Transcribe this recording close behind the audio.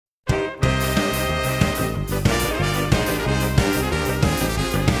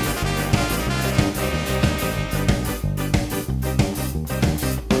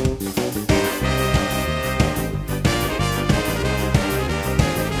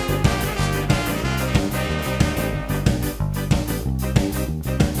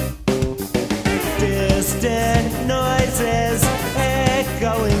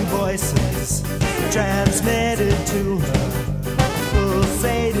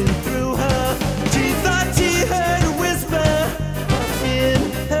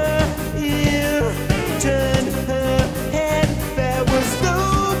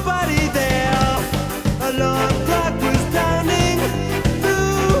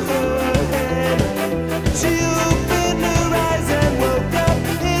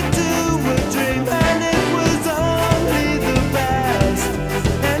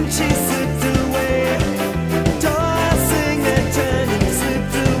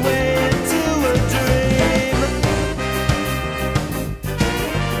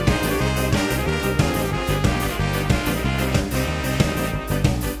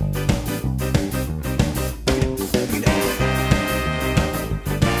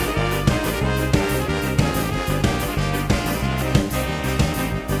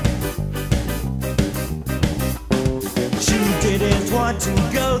want to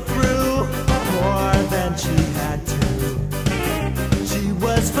go through more than she had to. She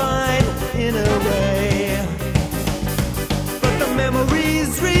was fine in a way, but the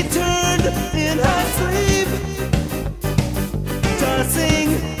memories returned in her sleep, tossing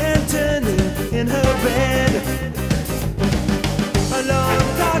and turning in her bed. A long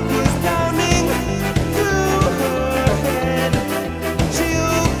clock was pounding through her head. She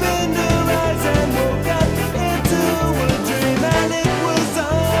opened her eyes and woke up into a dream, and it was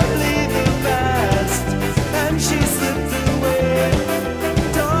only the past, and she slipped away,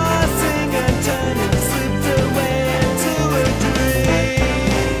 tossing and turning, slipped away into a dream.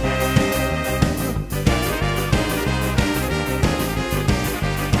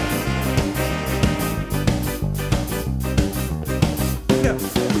 Yeah.